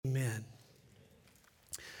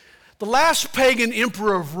The last pagan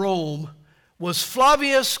emperor of Rome was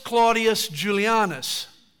Flavius Claudius Julianus.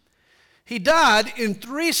 He died in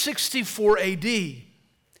 364 AD,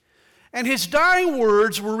 and his dying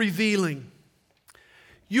words were revealing.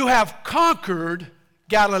 "You have conquered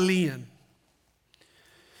Galilean."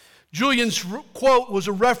 Julian's quote was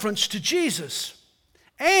a reference to Jesus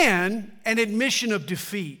and an admission of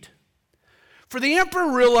defeat. For the emperor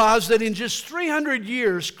realized that in just 300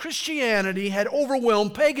 years, Christianity had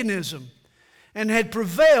overwhelmed paganism and had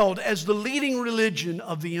prevailed as the leading religion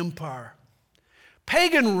of the empire.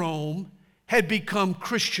 Pagan Rome had become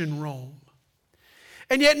Christian Rome.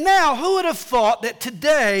 And yet now, who would have thought that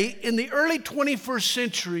today, in the early 21st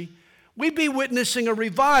century, we'd be witnessing a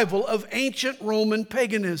revival of ancient Roman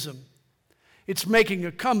paganism? It's making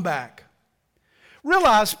a comeback.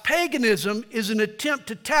 Realize paganism is an attempt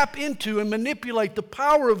to tap into and manipulate the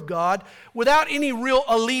power of God without any real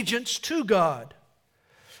allegiance to God.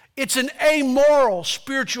 It's an amoral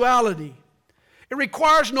spirituality. It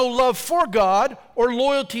requires no love for God or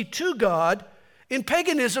loyalty to God. In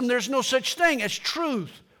paganism, there's no such thing as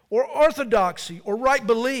truth or orthodoxy or right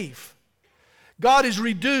belief. God is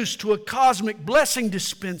reduced to a cosmic blessing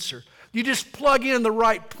dispenser. You just plug in the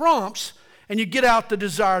right prompts and you get out the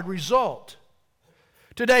desired result.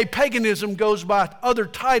 Today, paganism goes by other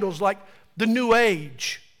titles like the New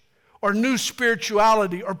Age or New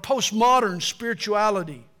Spirituality or Postmodern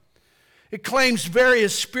Spirituality. It claims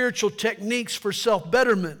various spiritual techniques for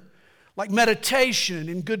self-betterment like meditation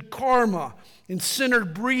and good karma and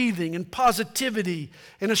centered breathing and positivity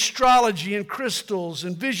and astrology and crystals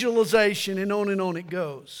and visualization and on it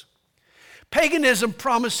goes. Paganism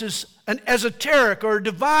promises an esoteric or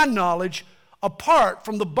divine knowledge apart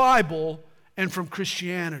from the Bible and from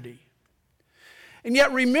Christianity. And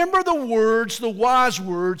yet remember the wise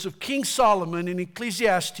words of King Solomon in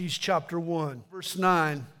Ecclesiastes chapter 1, verse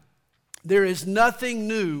 9. There is nothing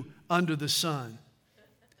new under the sun.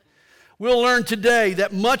 We'll learn today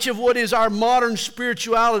that much of what is our modern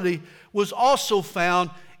spirituality was also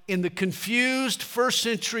found in the confused first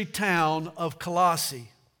century town of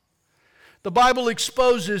Colossae. The Bible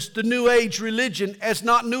exposes the New Age religion as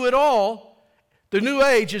not new at all. The New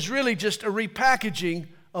Age is really just a repackaging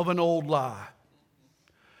of an old lie.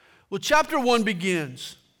 Well, chapter 1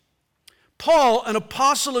 begins. Paul, an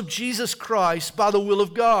apostle of Jesus Christ by the will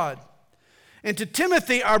of God, and to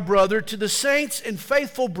Timothy, our brother, to the saints and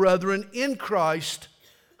faithful brethren in Christ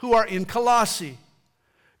who are in Colossae.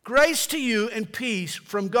 Grace to you and peace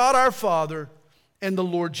from God our Father and the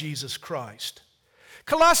Lord Jesus Christ.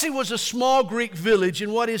 Colossae was a small Greek village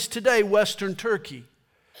in what is today western Turkey.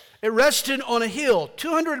 It rested on a hill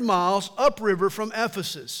 200 miles upriver from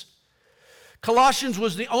Ephesus. Colossians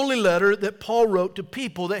was the only letter that Paul wrote to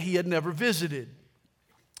people that he had never visited.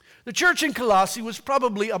 The church in Colossae was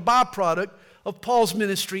probably a byproduct of Paul's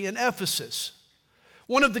ministry in Ephesus.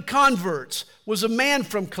 One of the converts was a man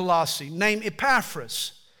from Colossae named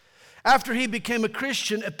Epaphras. After he became a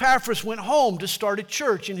Christian, Epaphras went home to start a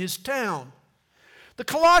church in his town. The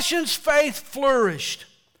Colossians' faith flourished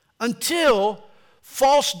until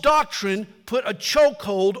false doctrine put a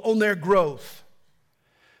chokehold on their growth.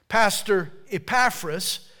 Pastor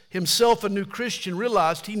Epaphras, himself a new Christian,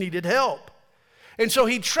 realized he needed help. And so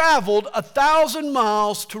he traveled 1,000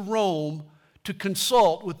 miles to Rome to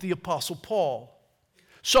consult with the Apostle Paul.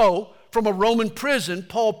 So, from a Roman prison,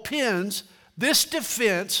 Paul pens this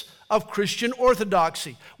defense of Christian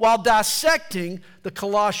orthodoxy while dissecting the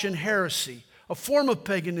Colossian heresy, a form of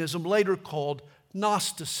paganism later called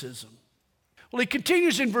Gnosticism. Well, he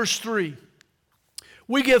continues in verse 3.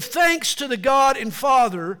 We give thanks to the God and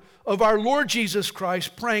Father of our Lord Jesus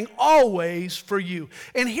Christ, praying always for you.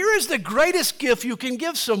 And here is the greatest gift you can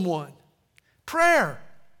give someone: prayer.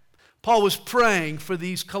 Paul was praying for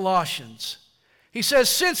these Colossians. He says,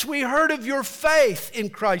 since we heard of your faith in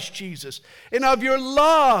Christ Jesus and of your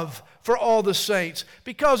love for all the saints,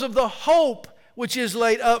 because of the hope which is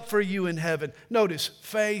laid up for you in heaven. Notice,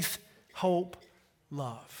 faith, hope,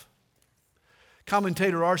 love.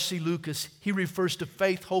 Commentator R.C. Lucas, he refers to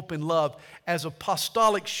faith, hope, and love as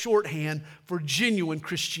apostolic shorthand for genuine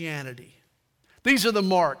Christianity. These are the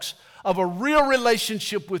marks of a real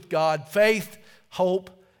relationship with God: faith, hope,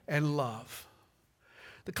 and love.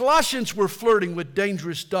 The Colossians were flirting with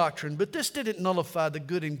dangerous doctrine, but this didn't nullify the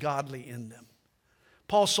good and godly in them.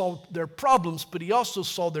 Paul saw their problems, but he also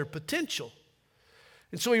saw their potential.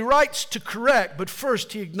 And so he writes to correct, but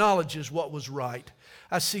first he acknowledges what was right.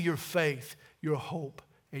 I see your faith, your hope,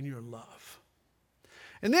 and your love.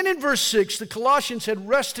 And then in verse 6, the Colossians had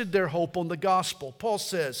rested their hope on the gospel. Paul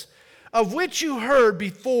says, of which you heard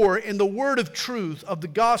before in the word of truth of the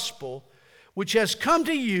gospel, which has come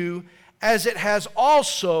to you as it has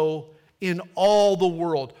also in all the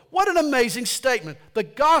world. What an amazing statement. The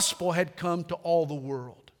gospel had come to all the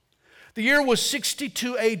world. The year was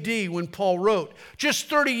 62 AD when Paul wrote. Just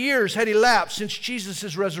 30 years had elapsed since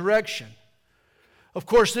Jesus' resurrection. Of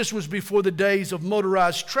course, this was before the days of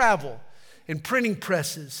motorized travel and printing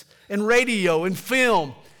presses and radio and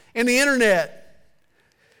film and the internet.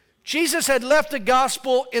 Jesus had left the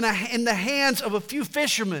gospel in the hands of a few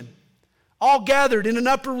fishermen, all gathered in an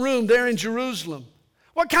upper room there in Jerusalem.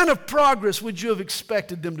 What kind of progress would you have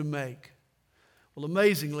expected them to make? Well,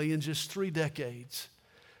 amazingly, in just 3 decades,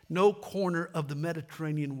 no corner of the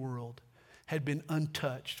Mediterranean world had been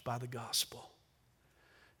untouched by the gospel.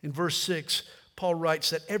 In verse 6, Paul writes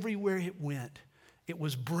that everywhere it went, it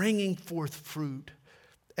was bringing forth fruit,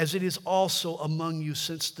 as it is also among you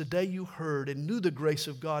since the day you heard and knew the grace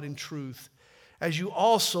of God in truth, as you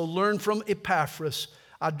also learned from Epaphras,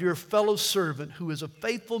 our dear fellow servant, who is a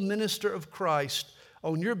faithful minister of Christ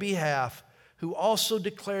on your behalf, who also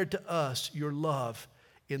declared to us your love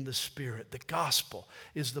in the Spirit. The gospel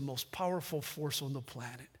is the most powerful force on the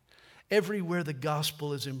planet. Everywhere the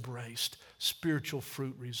gospel is embraced, spiritual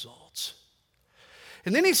fruit results.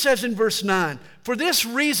 And then he says in verse 9, for this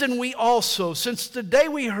reason we also, since the day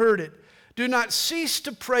we heard it, do not cease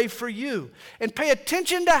to pray for you. And pay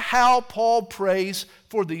attention to how Paul prays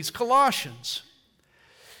for these Colossians.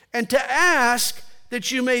 And to ask that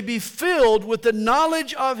you may be filled with the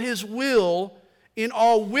knowledge of his will in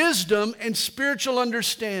all wisdom and spiritual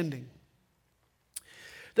understanding.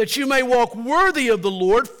 That you may walk worthy of the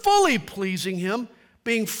Lord, fully pleasing him,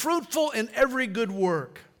 being fruitful in every good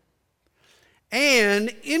work,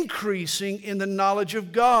 and increasing in the knowledge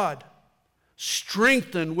of God,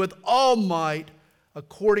 strengthened with all might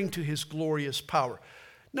according to his glorious power.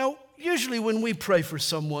 Now, usually when we pray for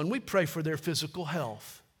someone, we pray for their physical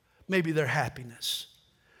health, maybe their happiness.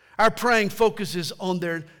 Our praying focuses on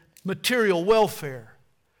their material welfare.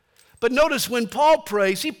 But notice when Paul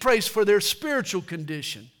prays, he prays for their spiritual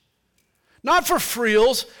condition. Not for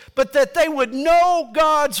frills, but that they would know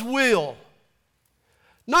God's will.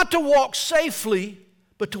 Not to walk safely,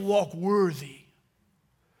 but to walk worthy.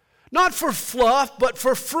 Not for fluff, but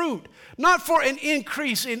for fruit. Not for an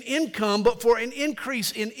increase in income, but for an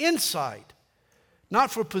increase in insight.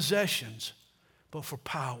 Not for possessions, but for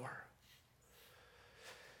power.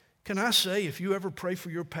 Can I say, if you ever pray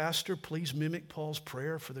for your pastor, please mimic Paul's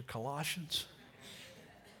prayer for the Colossians?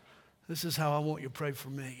 This is how I want you to pray for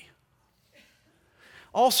me.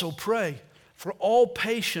 Also pray for all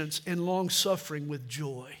patience and long-suffering with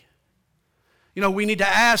joy. You know, we need to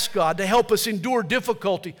ask God to help us endure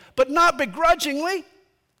difficulty, but not begrudgingly,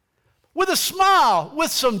 with a smile,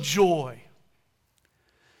 with some joy.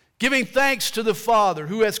 Giving thanks to the Father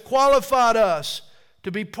who has qualified us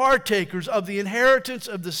to be partakers of the inheritance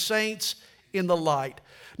of the saints in the light.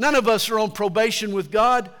 None of us are on probation with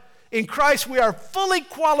God. In Christ we are fully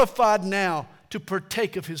qualified now to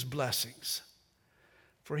partake of his blessings.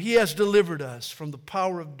 For he has delivered us from the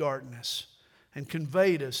power of darkness and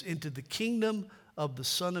conveyed us into the kingdom of the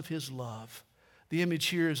Son of his love. The image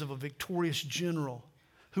here is of a victorious general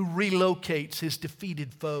who relocates his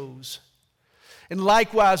defeated foes. And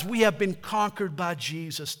likewise, we have been conquered by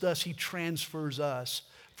Jesus. Thus, he transfers us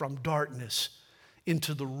from darkness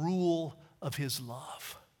into the rule of his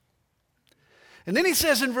love. And then he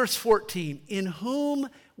says in verse 14, in whom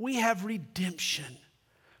we have redemption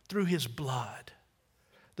through his blood,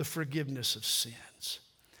 the forgiveness of sins.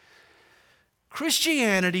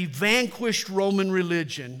 Christianity vanquished Roman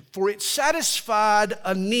religion, for it satisfied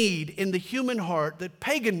a need in the human heart that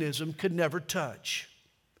paganism could never touch.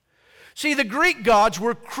 See, the Greek gods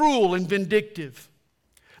were cruel and vindictive.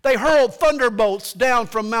 They hurled thunderbolts down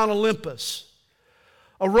from Mount Olympus.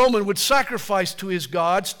 A Roman would sacrifice to his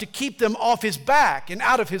gods to keep them off his back and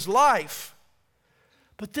out of his life.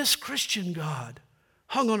 But this Christian God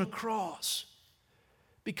hung on a cross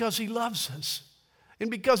because he loves us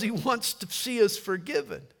and because he wants to see us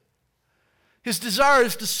forgiven. His desire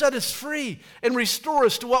is to set us free and restore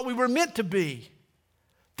us to what we were meant to be.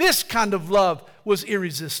 This kind of love was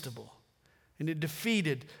irresistible, and it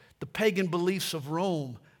defeated the pagan beliefs of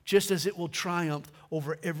Rome, just as it will triumph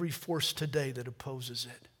over every force today that opposes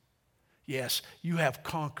it. Yes, you have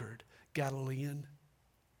conquered, Galilean.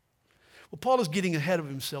 Well, Paul is getting ahead of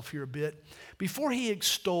himself here a bit. Before he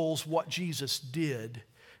extols what Jesus did,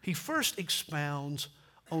 he first expounds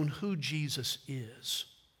on who Jesus is.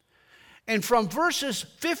 And from verses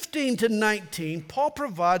 15 to 19, Paul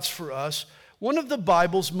provides for us one of the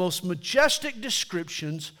Bible's most majestic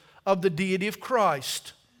descriptions of the deity of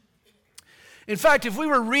Christ. In fact, if we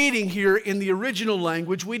were reading here in the original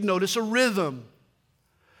language, we'd notice a rhythm.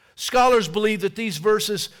 Scholars believe that these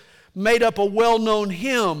verses made up a well-known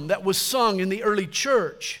hymn that was sung in the early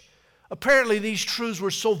church. Apparently, these truths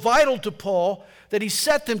were so vital to Paul that he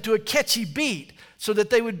set them to a catchy beat so that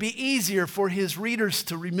they would be easier for his readers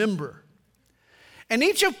to remember. And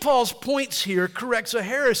each of Paul's points here corrects a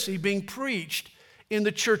heresy being preached in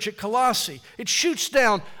the church at Colossae. It shoots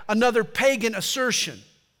down another pagan assertion.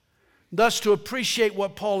 Thus, to appreciate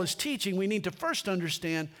what Paul is teaching, we need to first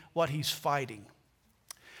understand what he's fighting.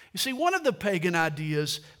 You see, one of the pagan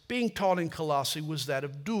ideas being taught in Colossae was that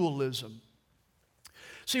of dualism.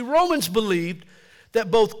 See, Romans believed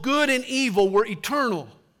that both good and evil were eternal.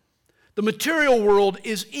 The material world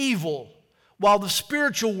is evil, while the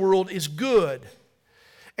spiritual world is good.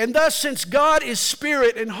 And thus, since God is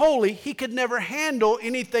spirit and holy, he could never handle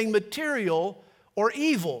anything material or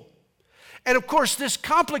evil. And of course, this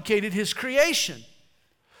complicated his creation.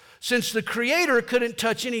 Since the Creator couldn't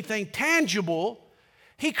touch anything tangible,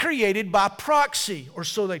 he created by proxy, or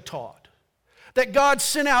so they taught. That God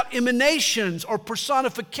sent out emanations or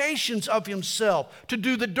personifications of himself to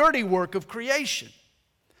do the dirty work of creation.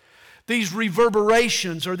 These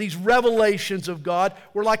reverberations or these revelations of God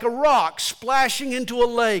were like a rock splashing into a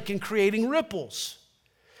lake and creating ripples.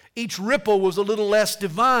 Each ripple was a little less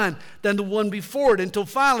divine than the one before it, until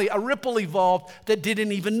finally a ripple evolved that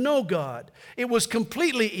didn't even know God. It was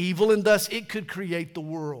completely evil, and thus it could create the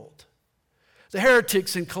world. The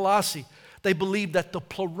heretics in Colossae, they believed that the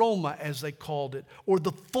pleroma, as they called it, or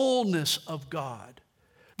the fullness of God,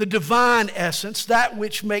 the divine essence, that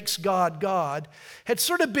which makes God God, had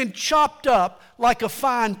sort of been chopped up like a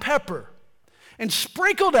fine pepper and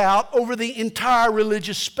sprinkled out over the entire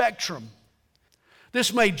religious spectrum.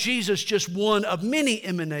 This made Jesus just one of many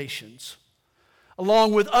emanations,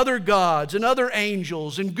 along with other gods and other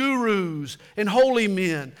angels and gurus and holy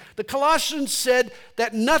men. The Colossians said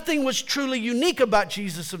that nothing was truly unique about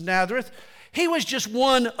Jesus of Nazareth. He was just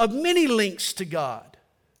one of many links to God.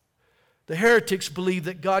 The heretics believed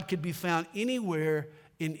that God could be found anywhere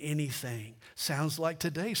in anything. Sounds like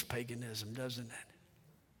today's paganism, doesn't it?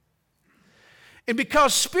 And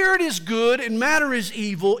because spirit is good and matter is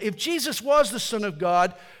evil, if Jesus was the Son of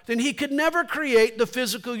God, then he could never create the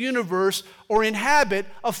physical universe or inhabit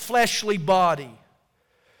a fleshly body.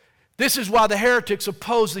 This is why the heretics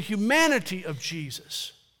oppose the humanity of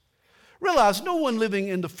Jesus. Realize no one living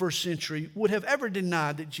in the first century would have ever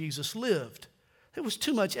denied that Jesus lived. There was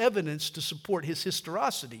too much evidence to support his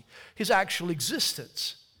historicity, his actual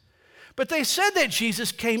existence. But they said that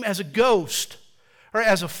Jesus came as a ghost or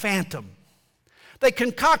as a phantom. They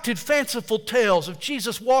concocted fanciful tales of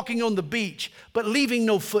Jesus walking on the beach but leaving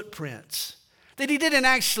no footprints, that he didn't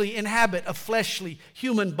actually inhabit a fleshly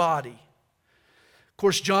human body. Of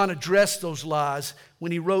course, John addressed those lies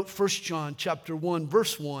when he wrote 1 John chapter 1,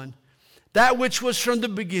 verse 1, that which was from the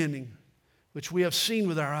beginning, which we have seen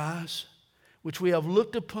with our eyes, which we have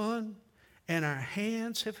looked upon, and our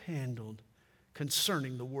hands have handled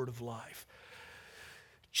concerning the word of life.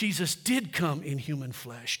 Jesus did come in human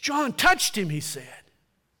flesh. John touched him, he said.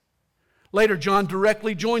 Later, John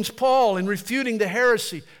directly joins Paul in refuting the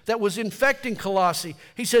heresy that was infecting Colossae.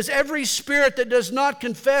 He says, every spirit that does not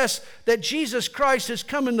confess that Jesus Christ has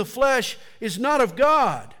come in the flesh is not of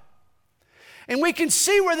God. And we can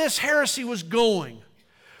see where this heresy was going.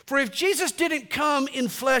 For if Jesus didn't come in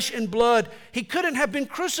flesh and blood, he couldn't have been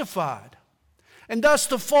crucified. And thus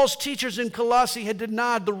the false teachers in Colossae had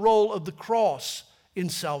denied the role of the cross in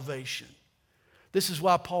salvation. This is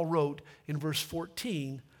why Paul wrote in verse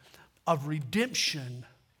 14 of redemption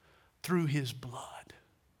through his blood.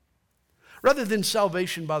 Rather than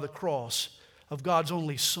salvation by the cross of God's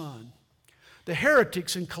only Son, the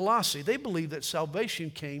heretics in Colossae, they believed that salvation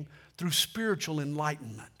came through spiritual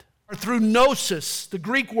enlightenment, or through gnosis, the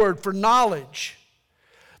Greek word for knowledge.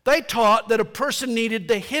 They taught that a person needed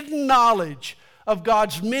the hidden knowledge of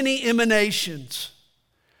God's many emanations.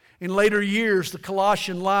 In later years, the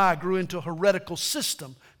Colossian lie grew into a heretical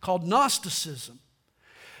system called Gnosticism.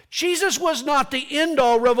 Jesus was not the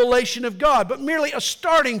end-all revelation of God, but merely a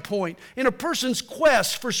starting point in a person's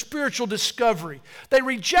quest for spiritual discovery. They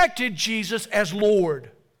rejected Jesus as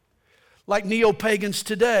Lord. Like neo-pagans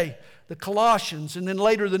today, the Colossians and then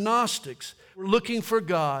later the Gnostics were looking for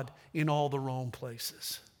God in all the wrong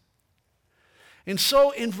places. And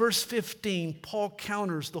so in verse 15, Paul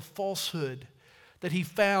counters the falsehood that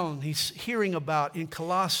he's hearing about in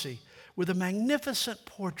Colossae with a magnificent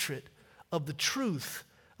portrait of the truth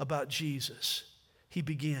about Jesus. He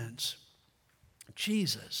begins,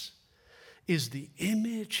 Jesus is the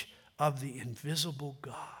image of the invisible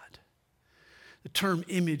God. The term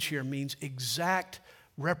image here means exact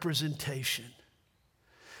representation.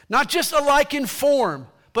 Not just alike in form,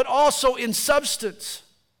 but also in substance.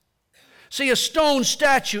 See, a stone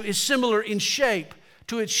statue is similar in shape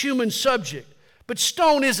to its human subject, but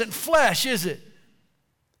stone isn't flesh, is it?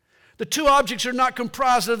 The two objects are not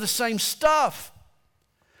comprised of the same stuff.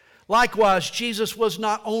 Likewise, Jesus was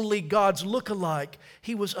not only God's look-alike,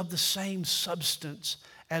 he was of the same substance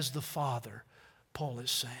as the Father, Paul is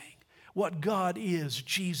saying. What God is,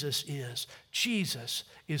 Jesus is. Jesus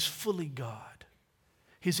is fully God,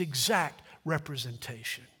 his exact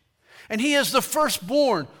representation. And he is the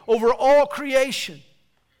firstborn over all creation.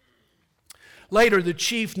 Later, the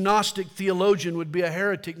chief Gnostic theologian would be a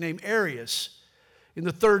heretic named Arius. In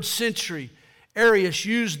the 3rd century, Arius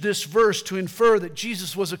used this verse to infer that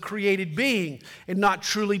Jesus was a created being and not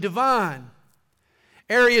truly divine.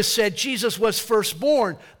 Arius said Jesus was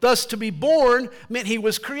firstborn. Thus, to be born meant he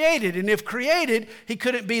was created. And if created, he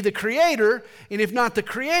couldn't be the creator. And if not the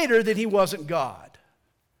creator, then he wasn't God.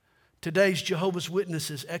 Today's Jehovah's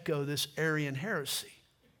Witnesses echo this Arian heresy.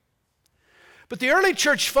 But the early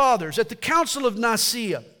church fathers at the Council of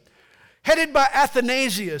Nicaea, headed by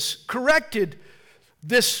Athanasius, corrected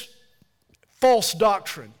this false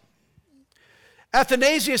doctrine.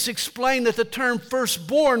 Athanasius explained that the term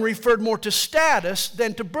firstborn referred more to status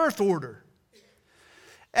than to birth order.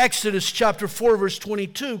 Exodus chapter 4 verse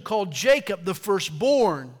 22 called Jacob the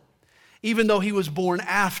firstborn, even though he was born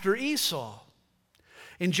after Esau.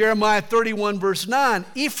 In Jeremiah 31 verse 9,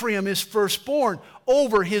 Ephraim is firstborn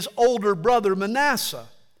over his older brother Manasseh.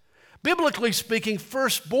 Biblically speaking,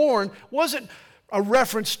 firstborn wasn't a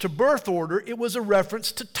reference to birth order, it was a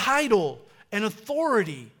reference to title and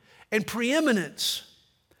authority and preeminence.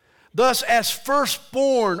 Thus, as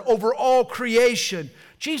firstborn over all creation,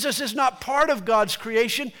 Jesus is not part of God's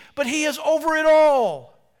creation, but he is over it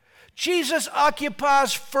all. Jesus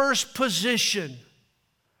occupies first position.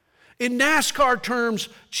 In NASCAR terms,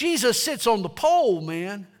 Jesus sits on the pole,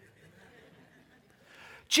 man.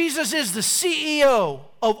 Jesus is the CEO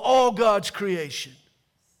of all God's creation.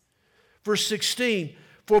 Verse 16,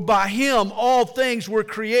 for by him all things were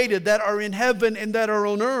created that are in heaven and that are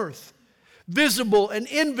on earth, visible and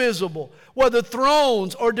invisible, whether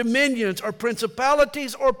thrones or dominions or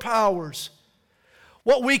principalities or powers.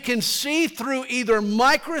 What we can see through either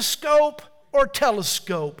microscope or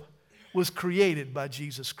telescope was created by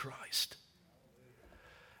Jesus Christ.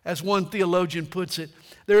 As one theologian puts it,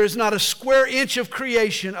 there is not a square inch of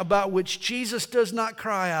creation about which Jesus does not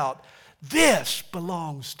cry out, "This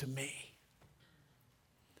belongs to me."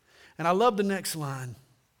 And I love the next line.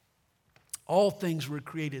 All things were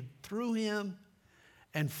created through him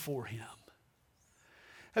and for him.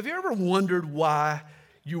 Have you ever wondered why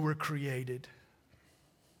you were created?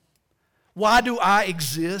 Why do I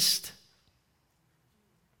exist?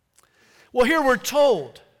 Well, here we're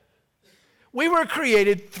told we were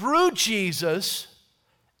created through Jesus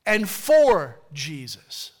and for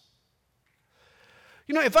Jesus.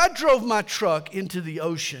 You know, if I drove my truck into the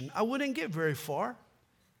ocean, I wouldn't get very far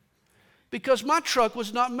because my truck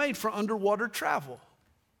was not made for underwater travel.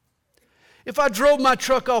 If I drove my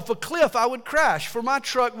truck off a cliff, I would crash, for my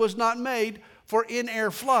truck was not made for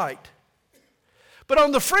in-air flight. But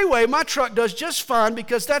on the freeway, my truck does just fine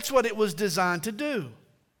because that's what it was designed to do.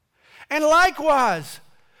 And likewise,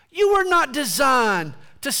 you were not designed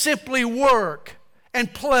to simply work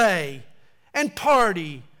and play and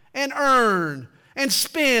party and earn and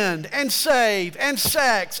spend and save and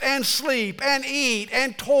sex and sleep and eat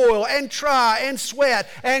and toil and try and sweat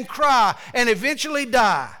and cry and eventually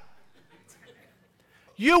die.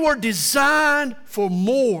 You were designed for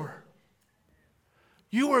more.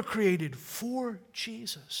 You were created for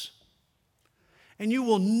Jesus. And you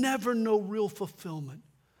will never know real fulfillment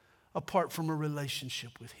apart from a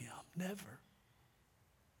relationship with him. Never.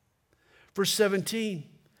 Verse 17,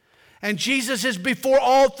 and Jesus is before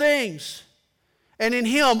all things, and in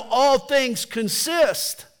him all things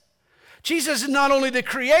consist. Jesus is not only the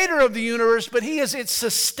creator of the universe, but he is its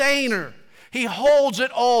sustainer. He holds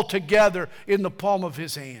it all together in the palm of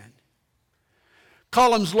his hand.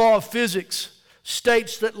 Coulomb's law of physics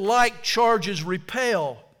states that like charges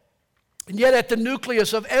repel. And yet at the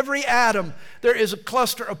nucleus of every atom, there is a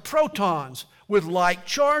cluster of protons with like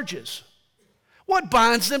charges. What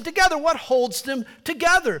binds them together? What holds them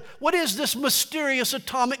together? What is this mysterious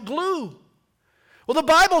atomic glue? Well, the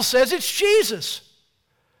Bible says it's Jesus,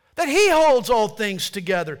 that he holds all things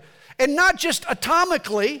together. And not just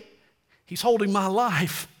atomically, he's holding my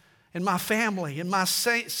life and my family and my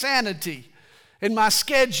sanity and my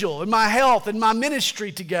schedule and my health and my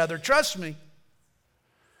ministry together. Trust me.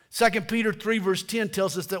 2 Peter 3 verse 10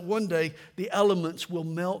 tells us that one day the elements will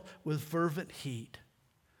melt with fervent heat.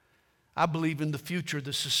 I believe in the future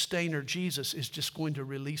the sustainer, Jesus, is just going to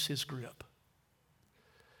release his grip.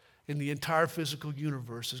 And the entire physical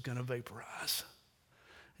universe is going to vaporize.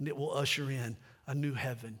 And it will usher in a new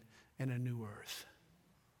heaven and a new earth.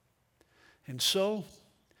 And so,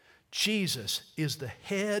 Jesus is the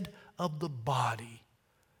head of the body,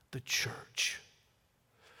 the church.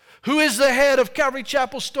 Who is the head of Calvary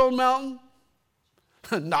Chapel Stone Mountain?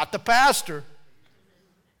 Not the pastor.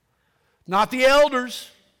 Not the elders.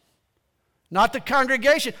 Not the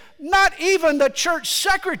congregation. Not even the church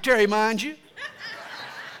secretary, mind you.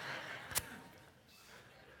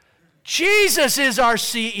 Jesus is our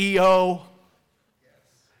CEO.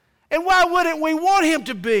 And why wouldn't we want him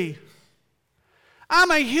to be?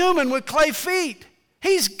 I'm a human with clay feet.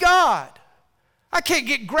 He's God. I can't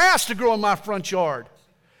get grass to grow in my front yard.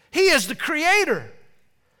 He is the creator.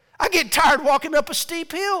 I get tired walking up a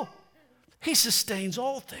steep hill. He sustains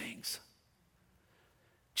all things.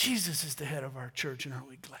 Jesus is the head of our church, and aren't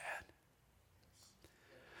we glad?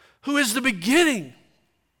 Who is the beginning,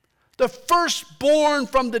 the firstborn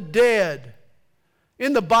from the dead.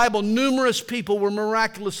 In the Bible, numerous people were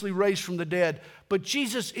miraculously raised from the dead, but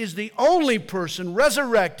Jesus is the only person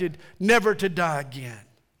resurrected never to die again.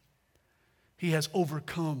 He has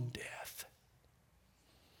overcome death.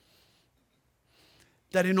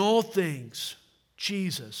 That in all things,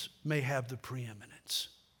 Jesus may have the preeminence.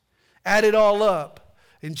 Add it all up,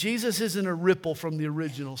 and Jesus isn't a ripple from the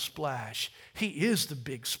original splash. He is the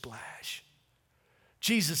big splash.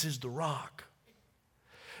 Jesus is the rock.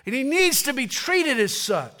 And he needs to be treated as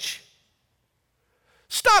such.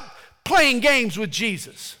 Stop playing games with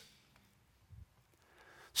Jesus.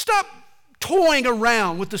 Stop toying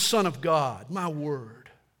around with the Son of God, my word.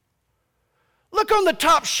 Look on the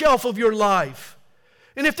top shelf of your life.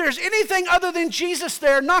 And if there's anything other than Jesus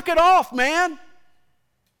there, knock it off, man.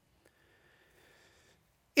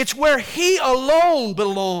 It's where he alone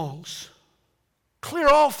belongs. Clear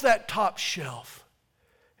off that top shelf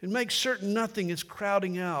and make certain nothing is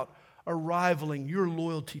crowding out or rivaling your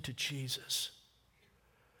loyalty to Jesus.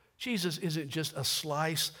 Jesus isn't just a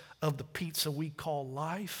slice of the pizza we call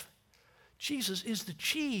life. Jesus is the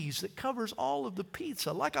cheese that covers all of the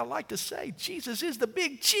pizza. Like I like to say, Jesus is the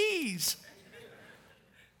big cheese.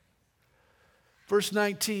 Verse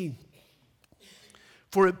 19,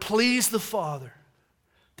 for it pleased the Father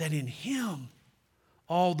that in him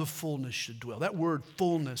all the fullness should dwell. That word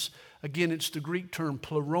fullness, again, it's the Greek term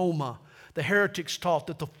pleroma. The heretics taught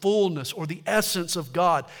that the fullness or the essence of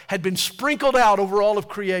God had been sprinkled out over all of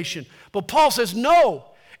creation. But Paul says, no,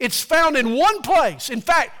 it's found in one place. In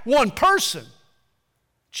fact, one person,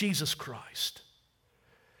 Jesus Christ.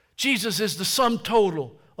 Jesus is the sum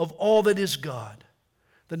total of all that is God.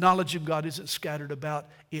 The knowledge of God isn't scattered about,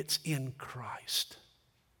 it's in Christ.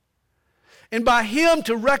 And by him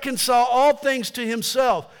to reconcile all things to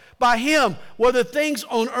himself. By him, whether things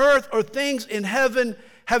on earth or things in heaven,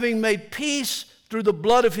 having made peace through the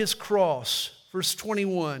blood of his cross. Verse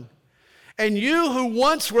 21. And you who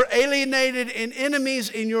once were alienated and enemies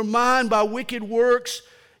in your mind by wicked works,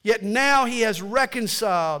 yet now he has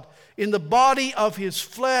reconciled in the body of his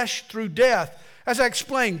flesh through death. As I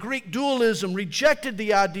explained, Greek dualism rejected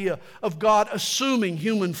the idea of God assuming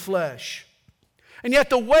human flesh. And yet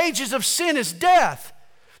the wages of sin is death.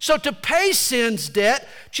 So to pay sin's debt,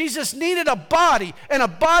 Jesus needed a body, and a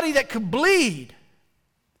body that could bleed.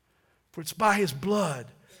 For it's by his blood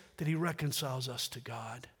that he reconciles us to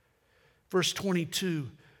God. Verse 22,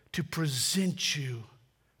 to present you.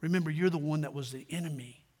 Remember, you're the one that was the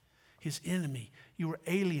enemy, his enemy. You were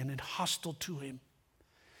alien and hostile to him.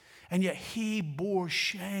 And yet he bore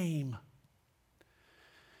shame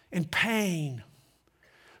and pain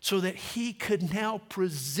so that he could now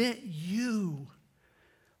present you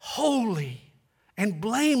holy and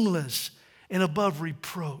blameless and above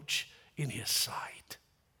reproach in his sight.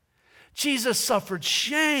 Jesus suffered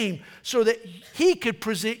shame so that he could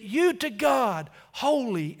present you to God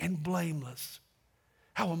holy and blameless.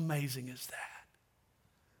 How amazing is that?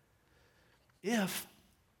 If,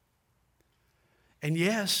 and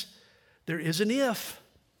yes, there is an if.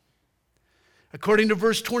 According to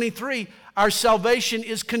verse 23, our salvation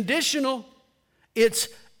is conditional. It's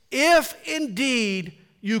if indeed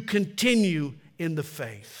you continue in the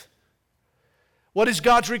faith. What is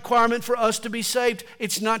God's requirement for us to be saved?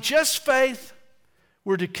 It's not just faith.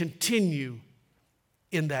 We're to continue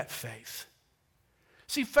in that faith.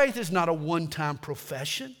 See, faith is not a one-time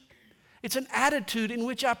profession. It's an attitude in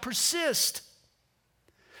which I persist.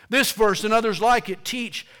 This verse and others like it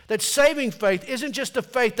teach that saving faith isn't just a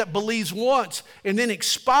faith that believes once and then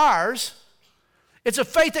expires. It's a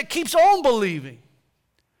faith that keeps on believing.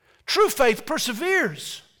 True faith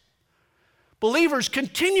perseveres. Believers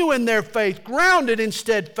continue in their faith, grounded and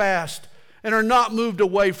steadfast, and are not moved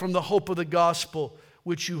away from the hope of the gospel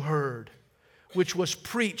which you heard, which was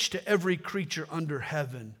preached to every creature under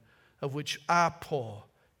heaven, of which I, Paul,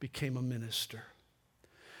 became a minister.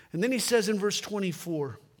 And then he says in verse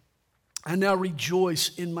 24, I now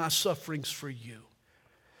rejoice in my sufferings for you,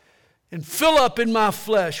 and fill up in my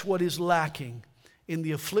flesh what is lacking in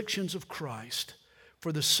the afflictions of Christ,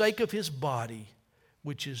 for the sake of his body,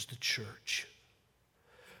 which is the church.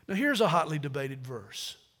 Now here's a hotly debated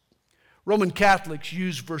verse. Roman Catholics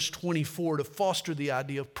use verse 24 to foster the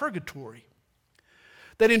idea of purgatory.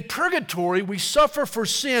 That in purgatory we suffer for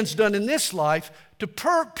sins done in this life to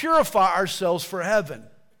purify ourselves for heaven.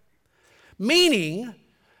 Meaning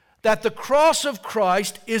that the cross of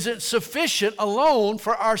Christ isn't sufficient alone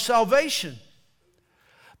for our salvation.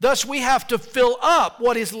 Thus we have to fill up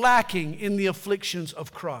what is lacking in the afflictions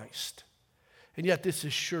of Christ. And yet this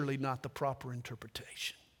is surely not the proper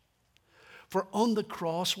interpretation. For on the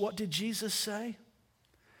cross, what did Jesus say?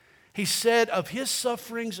 He said of his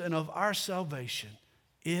sufferings and of our salvation,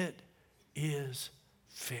 it is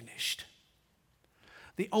finished.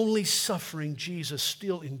 The only suffering Jesus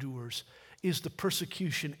still endures is the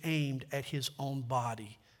persecution aimed at his own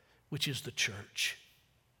body, which is the church.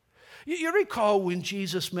 You recall when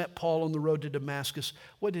Jesus met Paul on the road to Damascus,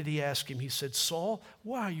 what did he ask him? He said, Saul,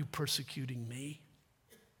 why are you persecuting me?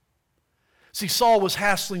 See, Saul was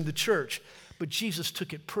hassling the church, but Jesus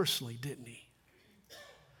took it personally, didn't he?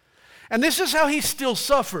 And this is how he still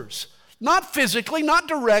suffers. Not physically, not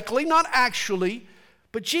directly, not actually,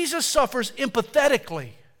 but Jesus suffers empathetically.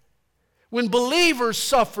 When believers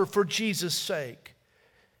suffer for Jesus' sake,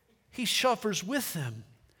 he suffers with them.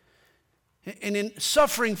 And in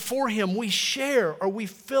suffering for him, we share or we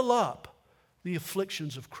fill up the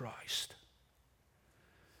afflictions of Christ.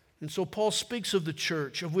 And so Paul speaks of the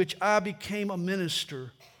church, of which I became a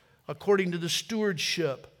minister according to the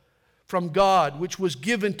stewardship from God, which was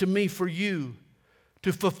given to me for you,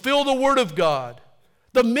 to fulfill the word of God,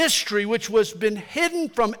 the mystery which was been hidden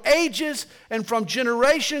from ages and from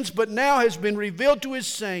generations, but now has been revealed to his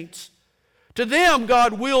saints. To them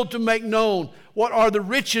God willed to make known what are the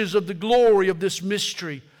riches of the glory of this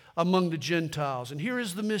mystery among the Gentiles. And here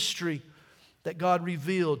is the mystery that God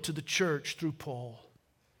revealed to the church through Paul,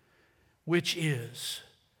 which is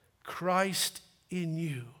Christ in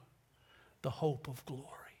you, the hope of glory.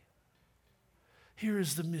 Here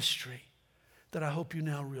is the mystery that I hope you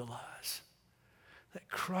now realize, that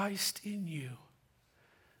Christ in you,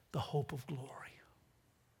 the hope of glory.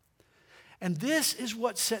 And this is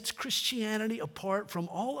what sets Christianity apart from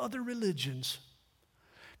all other religions.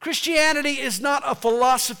 Christianity is not a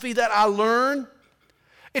philosophy that I learn.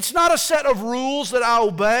 It's not a set of rules that I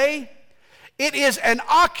obey. It is an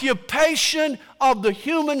occupation of the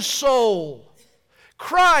human soul.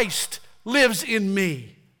 Christ lives in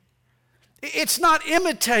me. It's not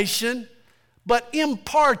imitation, but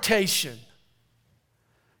impartation.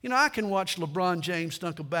 You know, I can watch LeBron James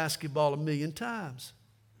dunk a basketball 1,000,000 times,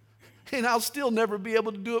 and I'll still never be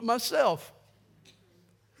able to do it myself.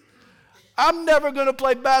 I'm never going to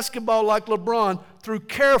play basketball like LeBron through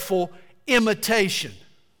careful imitation.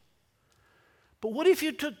 But what if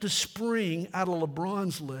you took the spring out of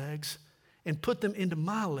LeBron's legs and put them into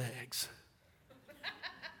my legs?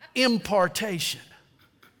 Impartation.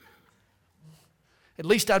 At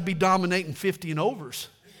least I'd be dominating 50 and overs.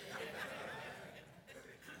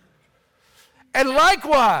 And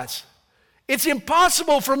likewise, it's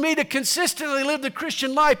impossible for me to consistently live the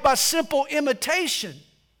Christian life by simple imitation.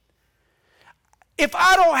 If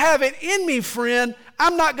I don't have it in me, friend,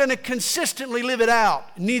 I'm not going to consistently live it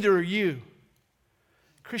out. Neither are you.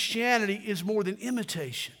 Christianity is more than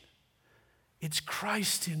imitation. It's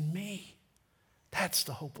Christ in me. That's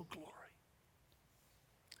the hope of glory.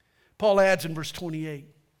 Paul adds in verse 28,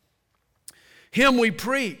 him we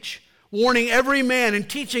preach, warning every man and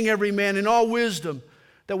teaching every man in all wisdom,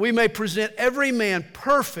 that we may present every man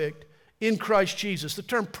perfect in Christ Jesus. The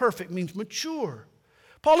term perfect means mature.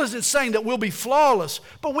 Paul isn't saying that we'll be flawless,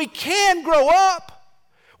 but we can grow up.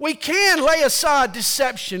 We can lay aside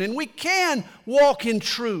deception, and we can walk in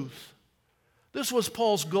truth. This was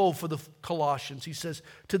Paul's goal for the Colossians. He says,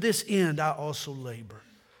 to this end I also labor,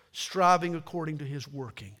 striving according to his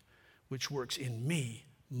working, which works in me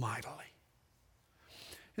mightily.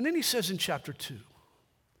 And then he says in chapter 2,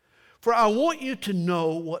 for I want you to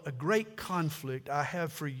know what a great conflict I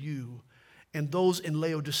have for you and those in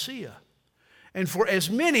Laodicea, and for as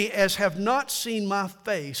many as have not seen my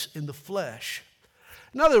face in the flesh.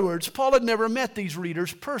 In other words, Paul had never met these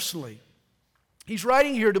readers personally. He's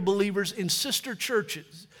writing here to believers in sister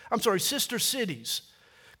cities.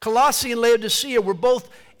 Colossae and Laodicea were both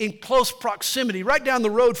in close proximity, right down the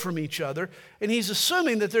road from each other, and he's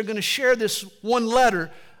assuming that they're going to share this one letter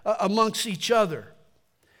amongst each other.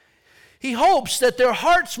 He hopes that their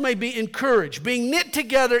hearts may be encouraged, being knit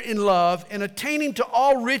together in love and attaining to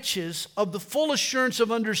all riches of the full assurance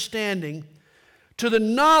of understanding, to the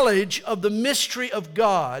knowledge of the mystery of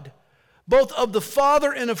God, both of the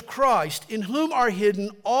Father and of Christ, in whom are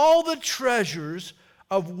hidden all the treasures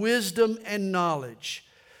of wisdom and knowledge.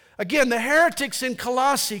 Again, the heretics in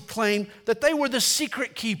Colossae claim that they were the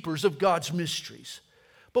secret keepers of God's mysteries.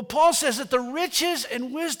 But Paul says that the riches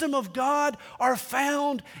and wisdom of God are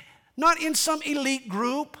found not in some elite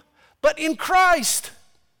group, but in Christ.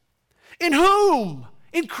 In whom?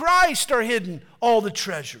 In Christ are hidden all the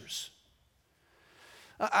treasures.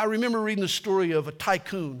 I remember reading the story of a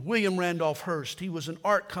tycoon, William Randolph Hearst. He was an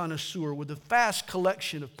art connoisseur with a vast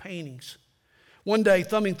collection of paintings. One day,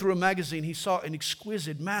 thumbing through a magazine, he saw an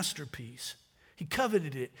exquisite masterpiece. He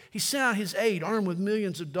coveted it. He sent out his aide, armed with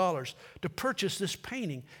millions of dollars, to purchase this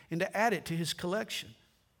painting and to add it to his collection.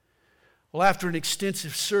 Well, after an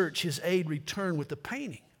extensive search, his aide returned with the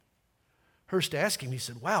painting. Hearst asked him, he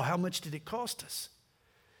said, "Wow, how much did it cost us?"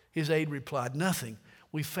 His aide replied, "Nothing.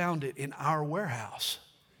 We found it in our warehouse."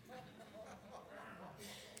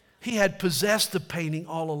 He had possessed the painting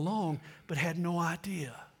all along, but had no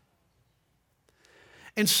idea.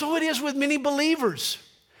 And so it is with many believers.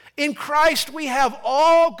 In Christ, we have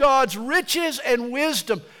all God's riches and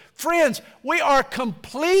wisdom. Friends, we are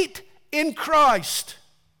complete in Christ.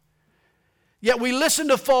 Yet we listen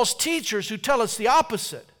to false teachers who tell us the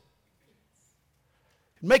opposite,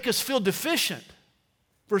 make us feel deficient.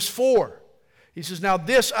 Verse 4, he says, "Now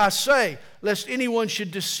this I say, lest anyone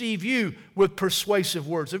should deceive you with persuasive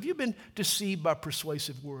words." Have you been deceived by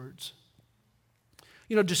persuasive words?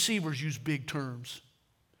 You know, deceivers use big terms.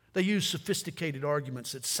 They use sophisticated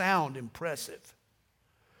arguments that sound impressive.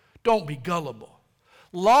 Don't be gullible.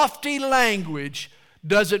 Lofty language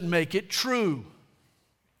doesn't make it true.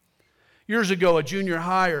 Years ago, a junior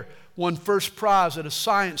higher won first prize at a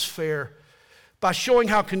science fair by showing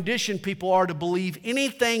how conditioned people are to believe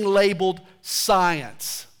anything labeled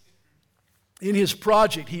science. In his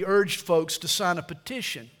project, he urged folks to sign a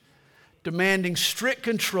petition demanding strict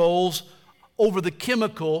controls over the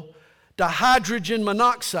chemical dihydrogen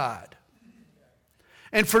monoxide,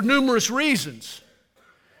 and for numerous reasons.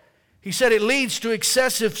 He said it leads to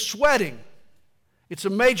excessive sweating. It's a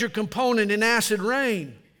major component in acid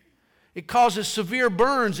rain. It causes severe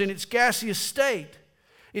burns in its gaseous state.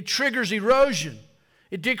 It triggers erosion.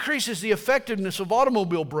 It decreases the effectiveness of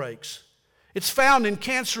automobile brakes. It's found in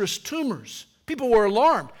cancerous tumors. People were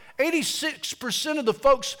alarmed. 86% of the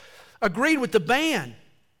folks agreed with the ban.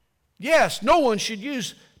 Yes, no one should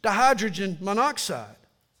use dihydrogen monoxide.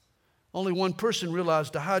 Only one person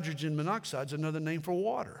realized dihydrogen monoxide is another name for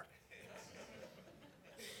water.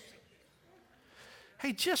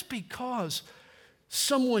 Hey, just because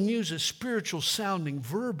someone uses spiritual sounding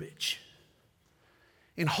verbiage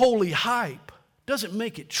and holy hype doesn't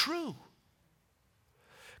make it true.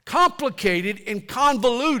 Complicated and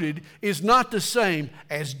convoluted is not the same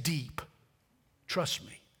as deep. Trust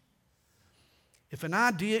me. If an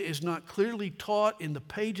idea is not clearly taught in the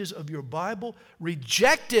pages of your Bible,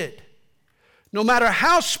 reject it, no matter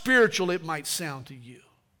how spiritual it might sound to you.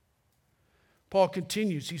 Paul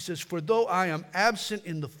continues, he says, "For though I am absent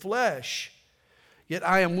in the flesh, yet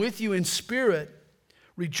I am with you in spirit,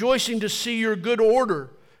 rejoicing to see your good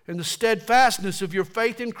order and the steadfastness of your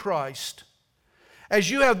faith in Christ. As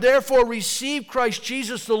you have therefore received Christ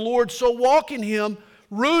Jesus the Lord, so walk in him,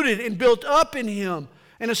 rooted and built up in him,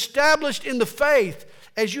 and established in the faith,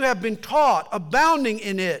 as you have been taught, abounding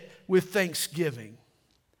in it with thanksgiving."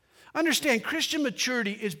 Understand, Christian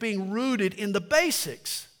maturity is being rooted in the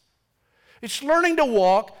basics. It's learning to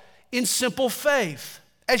walk in simple faith.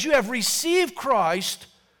 As you have received Christ,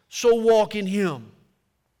 so walk in him.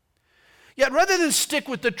 Yet rather than stick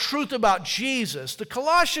with the truth about Jesus, the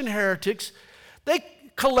Colossian heretics, they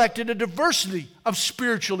collected a diversity of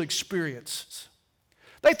spiritual experiences.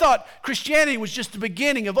 They thought Christianity was just the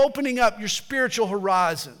beginning of opening up your spiritual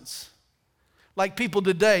horizons. Like people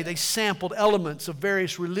today, they sampled elements of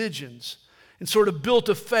various religions and sort of built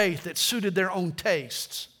a faith that suited their own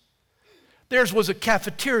tastes. Theirs was a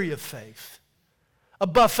cafeteria faith, a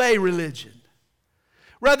buffet religion.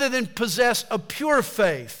 Rather than possess a pure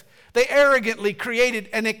faith, they arrogantly created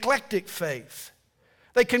an eclectic faith.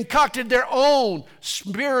 They concocted their own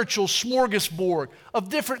spiritual smorgasbord of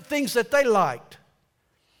different things that they liked.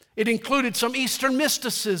 It included some Eastern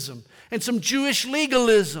mysticism and some Jewish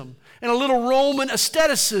legalism and a little Roman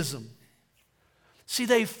asceticism. See,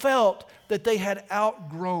 they felt that they had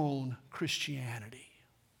outgrown Christianity.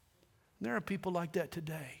 And there are people like that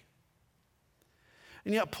today.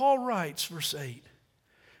 And yet Paul writes, verse 8,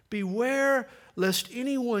 "Beware lest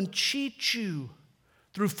anyone cheat you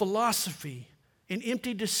through philosophy and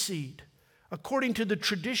empty deceit, according to the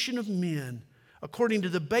tradition of men, according to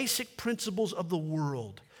the basic principles of the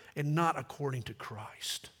world, and not according to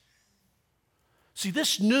Christ." See,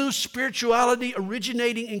 this new spirituality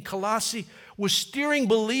originating in Colossae was steering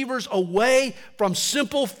believers away from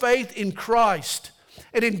simple faith in Christ.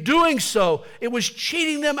 And in doing so, it was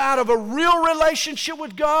cheating them out of a real relationship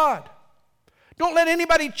with God. Don't let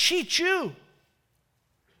anybody cheat you.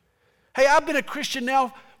 Hey, I've been a Christian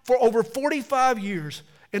now for over 45 years,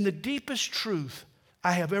 and the deepest truth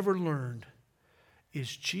I have ever learned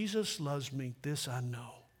is Jesus loves me, this I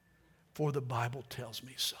know, for the Bible tells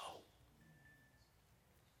me so.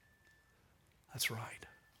 That's right.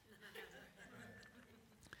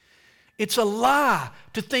 It's a lie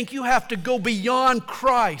to think you have to go beyond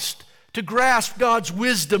Christ to grasp God's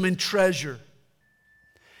wisdom and treasure.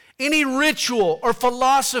 Any ritual or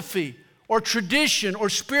philosophy or tradition or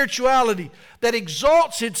spirituality that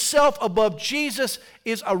exalts itself above Jesus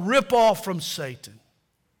is a ripoff from Satan.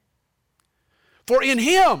 For in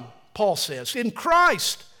Him, Paul says, in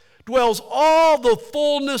Christ dwells all the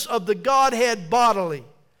fullness of the Godhead bodily.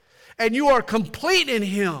 And you are complete in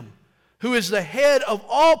Him, who is the head of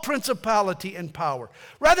all principality and power.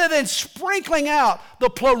 Rather than sprinkling out the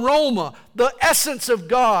pleroma, the essence of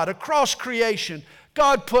God across creation,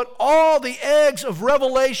 God put all the eggs of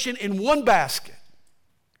revelation in one basket.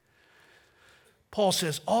 Paul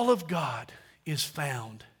says all of God is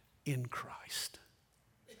found in Christ.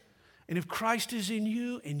 And if Christ is in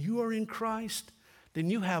you and you are in Christ, then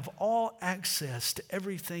you have all access to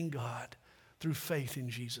everything God through faith in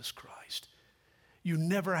Jesus Christ. You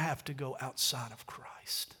never have to go outside of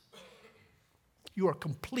Christ. You are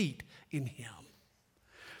complete in Him.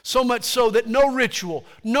 So much so that no ritual,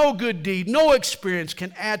 no good deed, no experience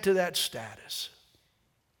can add to that status.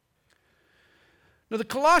 Now, the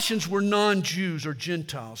Colossians were non-Jews or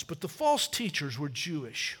Gentiles, but the false teachers were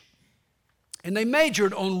Jewish. And they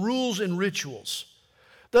majored on rules and rituals.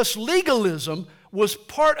 Thus, legalism was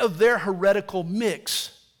part of their heretical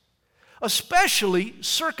mix, especially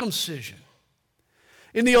circumcision.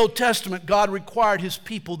 In the Old Testament, God required His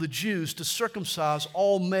people, the Jews, to circumcise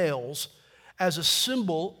all males as a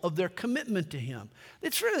symbol of their commitment to Him.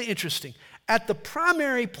 It's really interesting. At the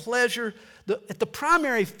primary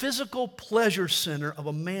physical pleasure center of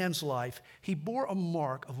a man's life, he bore a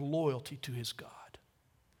mark of loyalty to his God.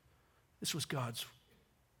 This was God's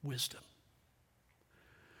wisdom.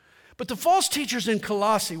 But the false teachers in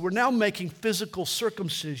Colossae were now making physical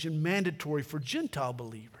circumcision mandatory for Gentile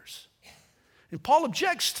believers. And Paul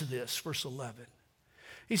objects to this, verse 11.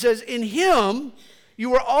 He says, "In Him you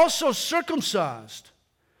were also circumcised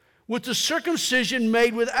with the circumcision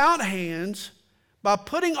made without hands, by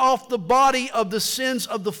putting off the body of the sins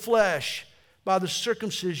of the flesh by the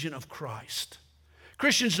circumcision of Christ."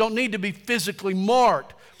 Christians don't need to be physically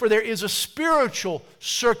marked, for there is a spiritual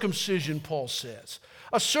circumcision, Paul says.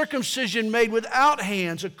 A circumcision made without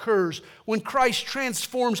hands occurs when Christ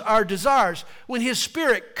transforms our desires, when His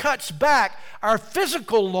Spirit cuts back our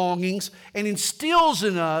physical longings and instills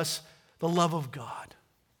in us the love of God.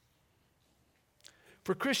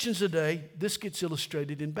 For Christians today, this gets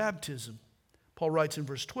illustrated in baptism. Paul writes in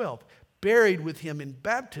verse 12, "Buried with Him in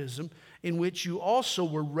baptism, in which you also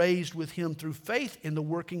were raised with Him through faith in the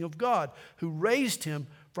working of God, who raised Him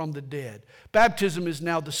from the dead." Baptism is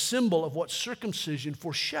now the symbol of what circumcision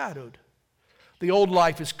foreshadowed. The old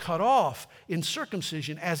life is cut off in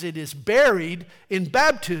circumcision as it is buried in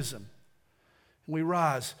baptism. And we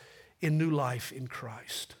rise in new life in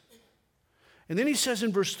Christ. And then he says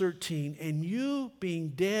in verse 13, "And you being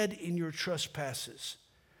dead in your trespasses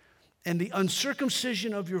and the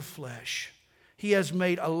uncircumcision of your flesh, He has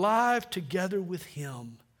made alive together with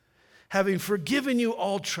Him, having forgiven you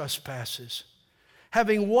all trespasses,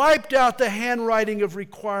 having wiped out the handwriting of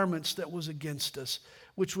requirements that was against us,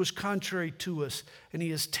 which was contrary to us, and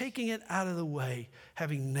He is taking it out of the way,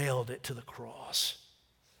 having nailed it to the cross."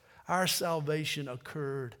 Our salvation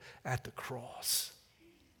occurred at the cross.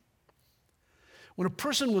 When a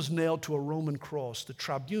person was nailed to a Roman cross, the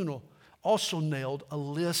tribunal also nailed a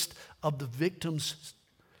list of the victim's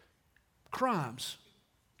crimes,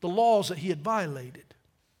 the laws that he had violated.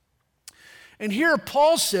 And here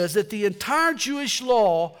Paul says that the entire Jewish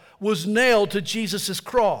law was nailed to Jesus'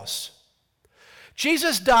 cross.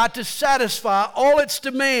 Jesus died to satisfy all its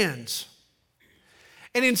demands.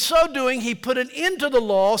 And in so doing, he put an end to the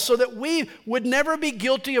law so that we would never be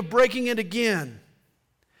guilty of breaking it again.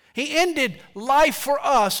 He ended life for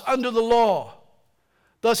us under the law.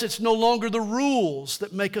 Thus, it's no longer the rules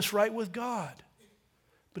that make us right with God,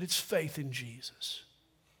 but it's faith in Jesus.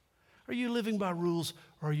 Are you living by rules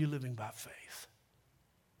or are you living by faith?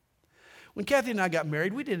 When Kathy and I got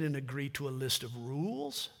married, we didn't agree to a list of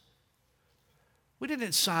rules. We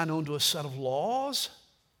didn't sign on to a set of laws.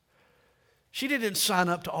 She didn't sign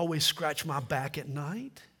up to always scratch my back at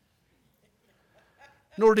night.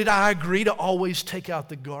 Nor did I agree to always take out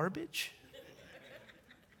the garbage.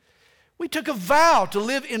 We took a vow to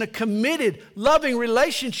live in a committed, loving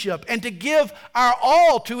relationship and to give our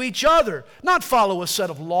all to each other, not follow a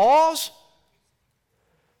set of laws.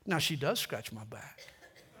 Now, she does scratch my back.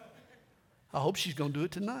 I hope she's going to do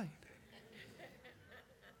it tonight.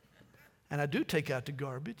 And I do take out the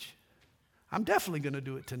garbage. I'm definitely going to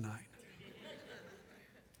do it tonight.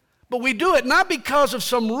 But we do it not because of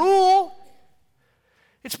some rule.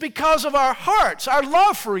 It's because of our hearts, our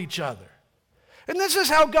love for each other. And this is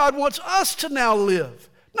how God wants us to now live.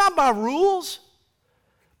 Not by rules,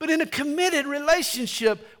 but in a committed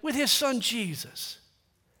relationship with his son Jesus.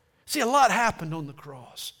 See, a lot happened on the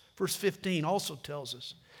cross. Verse 15 also tells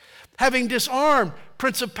us. Having disarmed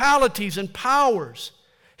principalities and powers,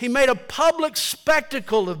 he made a public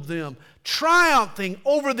spectacle of them, triumphing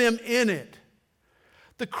over them in it.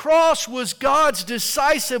 The cross was God's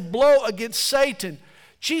decisive blow against Satan.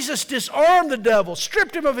 Jesus disarmed the devil,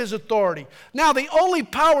 stripped him of his authority. Now the only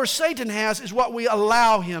power Satan has is what we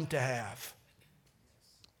allow him to have.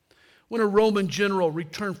 When a Roman general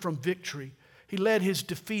returned from victory, he led his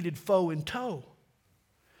defeated foe in tow.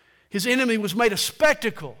 His enemy was made a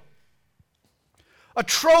spectacle, a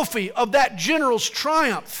trophy of that general's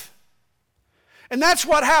triumph. And that's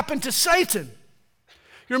what happened to Satan.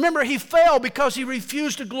 You remember, he fell because he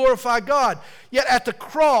refused to glorify God. Yet at the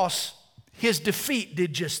cross, his defeat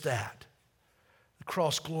did just that. The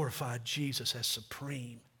cross glorified Jesus as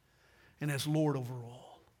supreme and as Lord over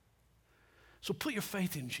all. So put your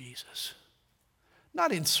faith in Jesus.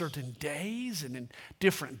 Not in certain days and in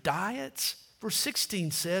different diets. Verse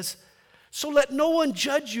 16 says, so let no one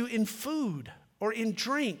judge you in food or in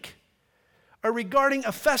drink or regarding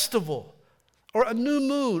a festival or a new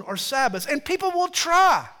moon or Sabbath. And people will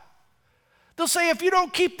try. They'll say, if you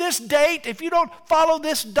don't keep this date, if you don't follow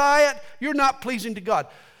this diet, you're not pleasing to God.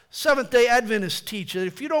 Seventh-day Adventists teach that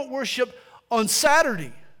if you don't worship on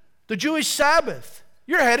Saturday, the Jewish Sabbath,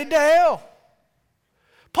 you're headed to hell.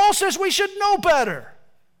 Paul says we should know better.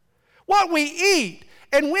 What we eat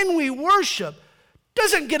and when we worship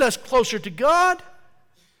doesn't get us closer to God.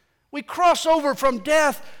 We cross over from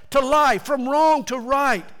death to life, from wrong to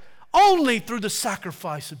right, only through the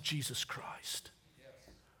sacrifice of Jesus Christ.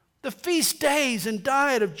 The feast days and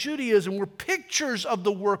diet of Judaism were pictures of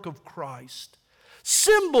the work of Christ,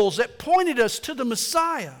 symbols that pointed us to the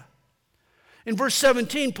Messiah. In verse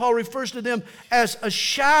 17, Paul refers to them as a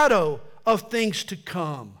shadow of things to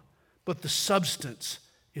come, but the substance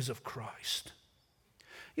is of Christ.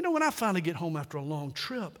 You know, when I finally get home after a long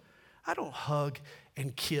trip, I don't hug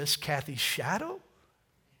and kiss Kathy's shadow.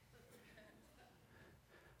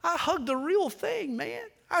 I hug the real thing, man.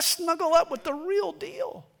 I snuggle up with the real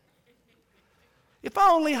deal. If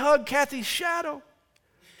I only hugged Kathy's shadow,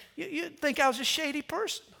 you'd think I was a shady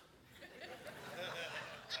person.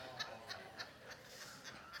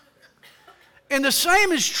 And the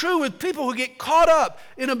same is true with people who get caught up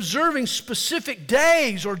in observing specific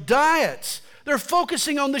days or diets. They're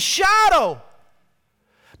focusing on the shadow.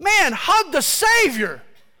 Man, hug the Savior,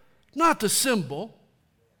 not the symbol.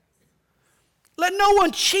 Let no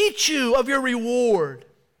one cheat you of your reward,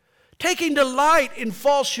 taking delight in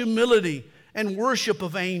false humility and worship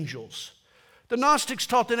of angels. The Gnostics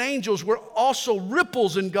taught that angels were also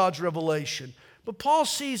ripples in God's revelation. But Paul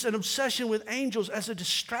sees an obsession with angels as a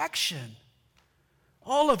distraction.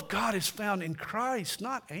 All of God is found in Christ,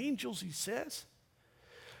 not angels, he says.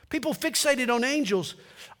 People fixated on angels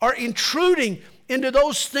are intruding into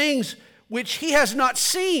those things which he has not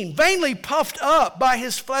seen, vainly puffed up by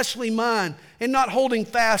his fleshly mind and not holding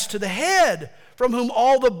fast to the head, from whom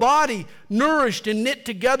all the body, nourished and knit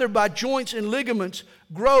together by joints and ligaments,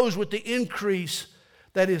 grows with the increase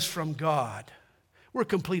that is from God. We're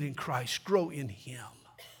complete in Christ. Grow in him.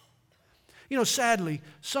 You know, sadly,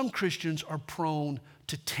 some Christians are prone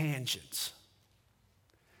to tangents.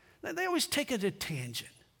 They always take it a tangent.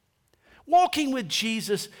 Walking with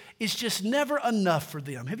Jesus is just never enough for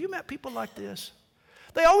them. Have you met people like this?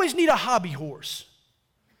 They always need a hobby horse.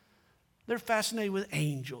 They're fascinated with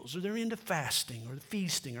angels, or they're into fasting or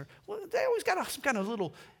feasting, or they always got some kind of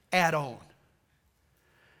little add-on.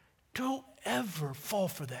 Don't ever fall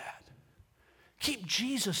for that. Keep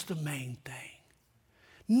Jesus the main thing.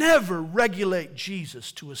 Never regulate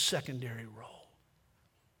Jesus to a secondary role.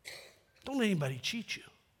 Don't let anybody cheat you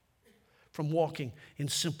from walking in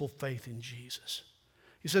simple faith in Jesus.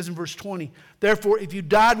 He says in verse 20, therefore, if you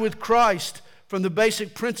died with Christ from the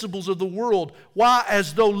basic principles of the world, why,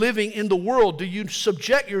 as though living in the world, do you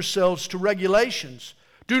subject yourselves to regulations?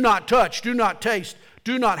 Do not touch, do not taste,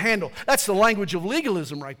 do not handle. That's the language of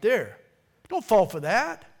legalism right there. Don't fall for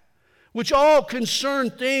that. Which all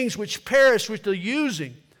concern things which perish with the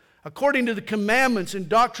using, according to the commandments and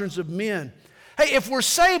doctrines of men. Hey, if we're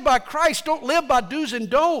saved by Christ, don't live by do's and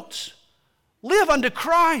don'ts. Live unto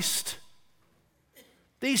Christ.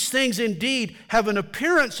 These things indeed have an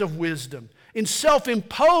appearance of wisdom in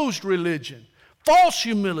self-imposed religion, false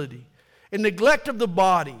humility, and neglect of the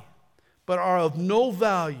body, but are of no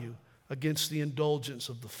value against the indulgence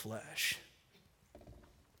of the flesh.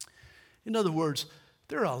 In other words,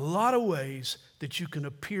 there are a lot of ways that you can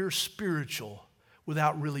appear spiritual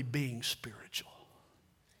without really being spiritual.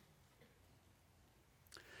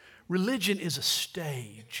 Religion is a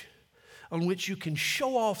stage on which you can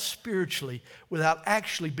show off spiritually without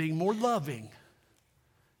actually being more loving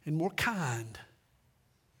and more kind.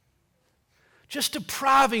 Just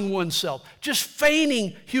depriving oneself, just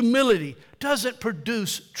feigning humility doesn't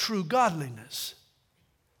produce true godliness.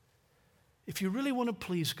 If you really want to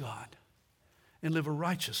please God and live a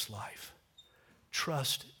righteous life,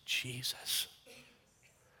 trust Jesus.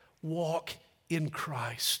 Walk in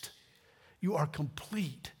Christ. You are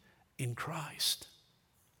complete in Christ.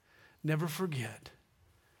 Never forget,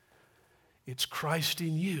 it's Christ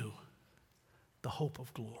in you, the hope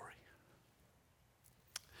of glory.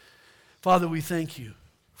 Father, we thank you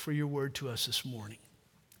for your word to us this morning.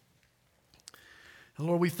 And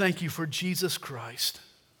Lord, we thank you for Jesus Christ.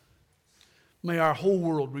 May our whole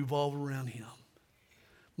world revolve around him.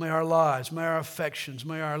 May our lives, may our affections,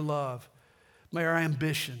 may our love, may our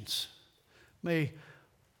ambitions, may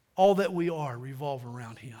all that we are revolve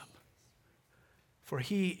around him. For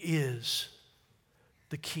he is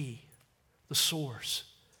the key, the source.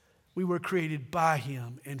 We were created by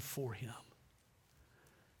him and for him.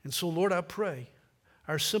 And so, Lord, I pray,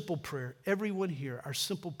 our simple prayer, everyone here, our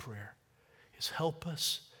simple prayer is help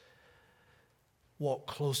us walk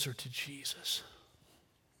closer to Jesus.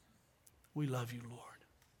 We love you, Lord.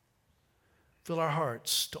 Fill our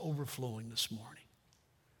hearts to overflowing this morning.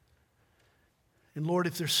 And Lord,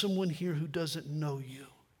 if there's someone here who doesn't know you,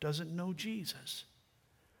 doesn't know Jesus,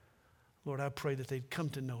 Lord, I pray that they'd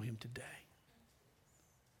come to know him today.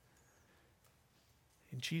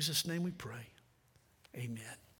 In Jesus' name we pray. Amen.